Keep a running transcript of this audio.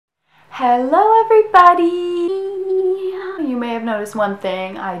Hello everybody! You may have noticed one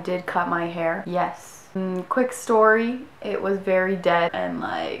thing, I did cut my hair. Yes. Quick story, it was very dead and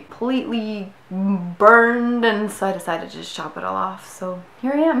like completely burned, and so I decided to just chop it all off. So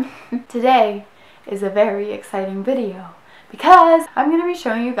here I am. Today is a very exciting video because I'm going to be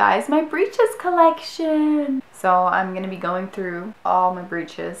showing you guys my Breeches collection. So I'm going to be going through all my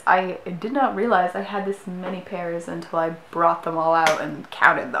breeches. I did not realize I had this many pairs until I brought them all out and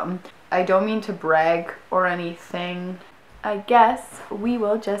counted them. I don't mean to brag or anything. I guess we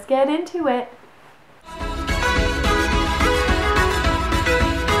will just get into it.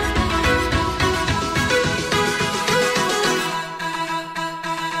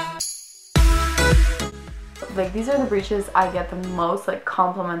 Like, these are the breeches I get the most like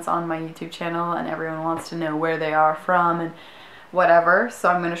compliments on my YouTube channel, and everyone wants to know where they are from and whatever, so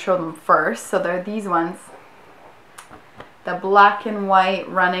I'm going to show them first. So they're these ones, the black and white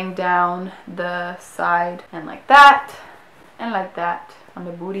running down the side and like that on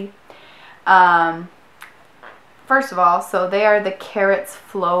the booty. First of all, so they are the Carrots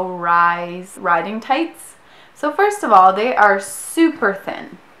Flow Rise riding tights. So first of all, they are super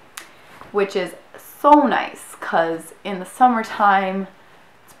thin, which is so nice because in the summertime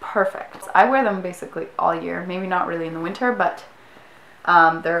it's perfect. I wear them basically all year, maybe not really in the winter, but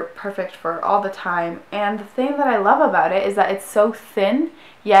they're perfect for all the time. And the thing that I love about it is that it's so thin,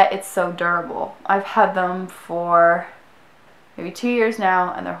 yet it's so durable. I've had them for maybe 2 years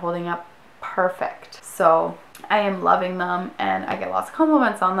now and they're holding up perfect. So I am loving them and I get lots of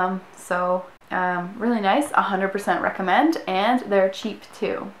compliments on them. So really nice, 100% recommend, and they're cheap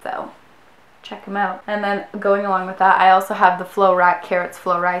too. So check them out. And then going along with that, I also have the Carrots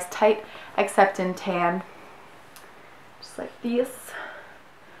Flow Rise tight, except in tan, just like these.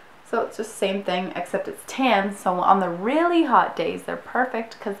 So it's just the same thing, except it's tan. So on the really hot days, they're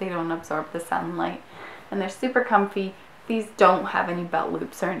perfect because they don't absorb the sunlight, and they're super comfy. These don't have any belt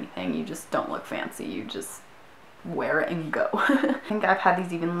loops or anything. You just don't look fancy. You just wear it and go. I think I've had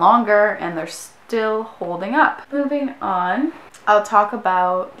these even longer and they're still holding up. Moving on, I'll talk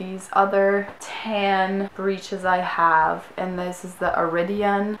about these other tan breeches I have, and this is the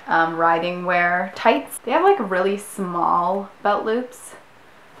Iridian riding wear tights. They have like really small belt loops,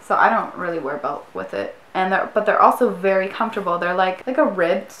 so I don't really wear belt with it, and but they're also very comfortable. They're like a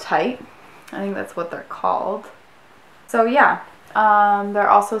ribbed tight. I think that's what they're called. So yeah, they're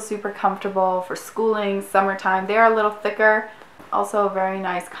also super comfortable for schooling, summertime. They are a little thicker, also a very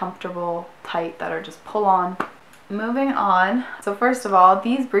nice comfortable tight that are just pull on. Moving on, so first of all,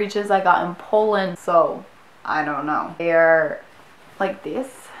 these breeches I got in Poland, so I don't know. They're like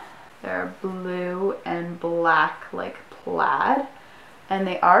this. They're blue and black like plaid, and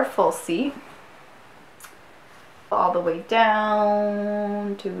they are full seat all the way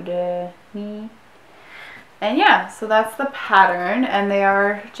down to the knee. And yeah, so that's the pattern, and they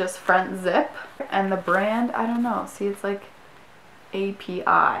are just front zip. And the brand, I don't know, see, it's like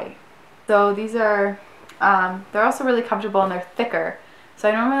API. So these are they're also really comfortable and they're thicker. So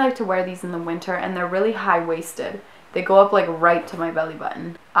I normally like to wear these in the winter, and they're really high-waisted. They go up like right to my belly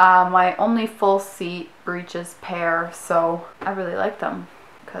button. My only full seat breeches pair, so I really like them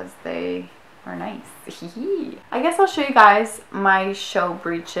because they are nice. I guess I'll show you guys my show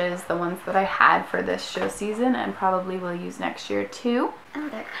breeches, the ones that I had for this show season and probably will use next year too. Oh,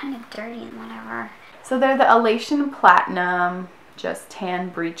 they're kind of dirty and whatever. So they're the Elation Platinum, just tan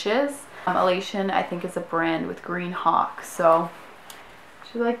breeches. Elation, I think, is a brand with Green Hawk. So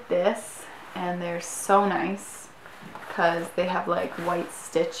she like this, and they're so nice because they have like white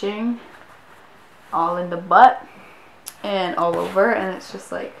stitching all in the butt and all over, and it's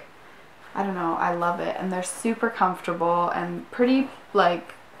just like, I don't know, I love it. And they're super comfortable and pretty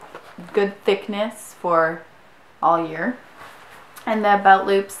like good thickness for all year. And the belt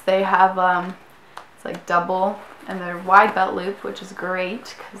loops, they have it's like double, and they're wide belt loop, which is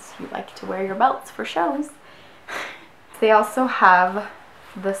great because you like to wear your belts for shows. They also have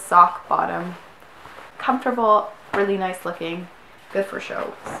the sock bottom, comfortable, really nice looking, good for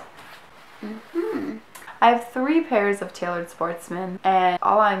shows. I have 3 pairs of Tailored Sportsmen, and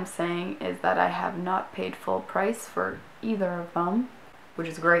all I'm saying is that I have not paid full price for either of them, which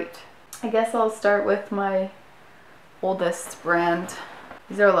is great. I guess I'll start with my oldest brand.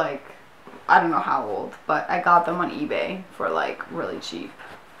 These are like, I don't know how old, but I got them on eBay for like really cheap.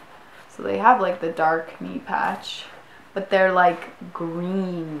 So they have like the dark knee patch, but they're like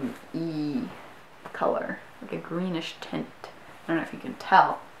green-y color, like a greenish tint. I don't know if you can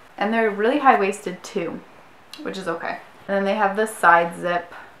tell. And they're really high-waisted too, which is okay. And then they have this side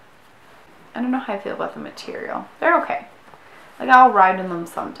zip. I don't know how I feel about the material. They're okay. Like, I'll ride in them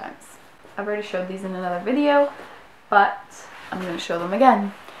sometimes. I've already showed these in another video, but I'm going to show them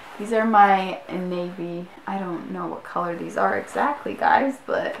again. These are my navy, I don't know what color these are exactly, guys,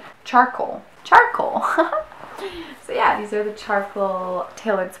 but charcoal. Charcoal! So yeah, these are the charcoal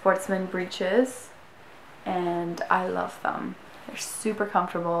tailored sportsman breeches, and I love them. They're super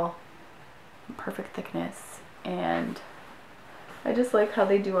comfortable, perfect thickness, and I just like how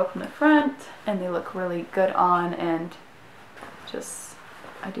they do up in the front, and they look really good on, and just,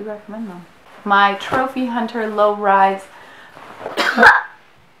 I do recommend them. My Trophy Hunter low rise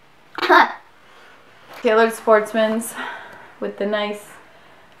tailored sportsman's with the nice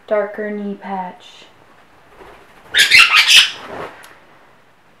darker knee patch.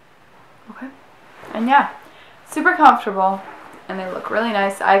 Okay, and yeah, super comfortable, and they look really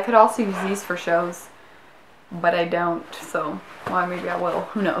nice. I could also use these for shows, but I don't, so, well, maybe I will,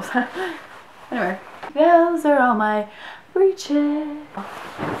 who knows. Anyway, those are all my breeches.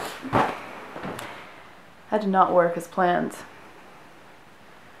 That did not work as planned.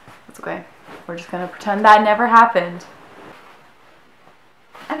 That's okay. We're just gonna pretend that never happened.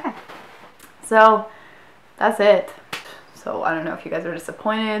 Okay. So, that's it. So, I don't know if you guys are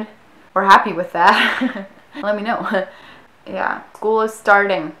disappointed or happy with that. Let me know. Yeah, school is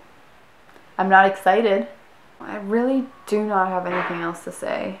starting. I'm not excited. I really do not have anything else to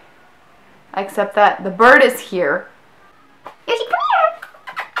say. Except that the bird is here. Yoshi, come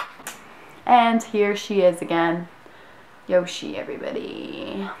here! And here she is again. Yoshi,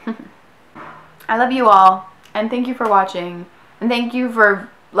 everybody. I love you all, and thank you for watching, and thank you for,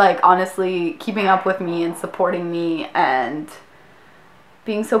 like, honestly keeping up with me and supporting me and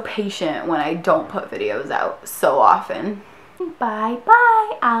being so patient when I don't put videos out so often. Bye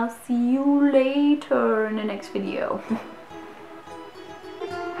bye. I'll see you later in the next video.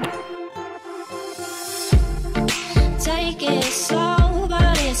 Take it slow,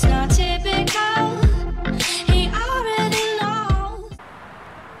 but it's not typical. He already knows.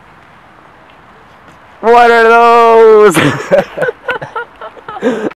 What are those?